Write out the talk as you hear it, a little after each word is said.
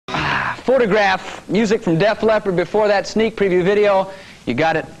Photograph, music from Def Leppard. Before that sneak preview video, you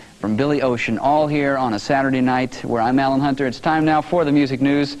got it from Billy Ocean, all here on a Saturday night where I'm Alan Hunter. It's time now for the music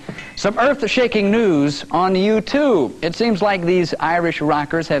news. Some earth-shaking news on U2. It seems like these Irish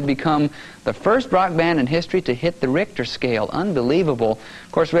rockers have become the first rock band in history to hit the Richter scale. Unbelievable.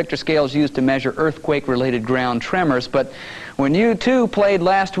 Of course, Richter scale is used to measure earthquake-related ground tremors, but when U2 played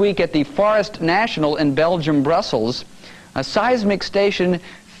last week at the Forest National in Belgium, Brussels, a seismic station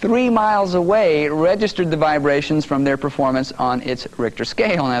 3 miles away registered the vibrations from their performance on its Richter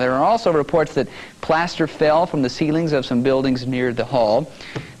scale. Now, there are also reports that plaster fell from the ceilings of some buildings near the hall.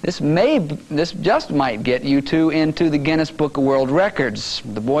 This just might get U2 into the Guinness Book of World Records.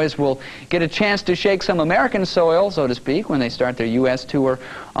 The boys will get a chance to shake some American soil, so to speak, when they start their U.S. tour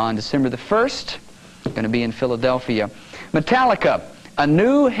on December the 1st. Going to be in Philadelphia. Metallica, a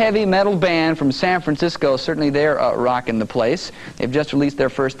new heavy metal band from San Francisco. Certainly they're rocking the place. They've just released their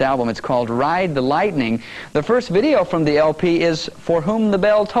first album. It's called Ride the Lightning. The first video from the LP is For Whom the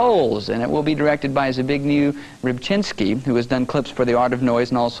Bell Tolls, and it will be directed by Zbigniew Rybczynski, who has done clips for The Art of Noise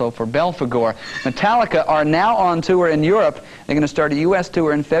and also for Belphegor. Metallica are now on tour in Europe. They're going to start a U.S.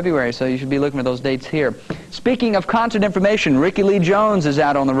 tour in February, so you should be looking for those dates here. Speaking of concert information, Rickie Lee Jones is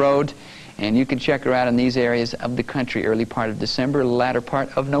out on the road, and you can check her out in these areas of the country early part of December, latter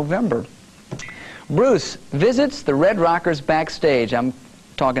part of November. Bruce visits the Red Rockers backstage. I'm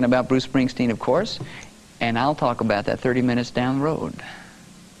talking about Bruce Springsteen, of course, and I'll talk about that 30 minutes down the road.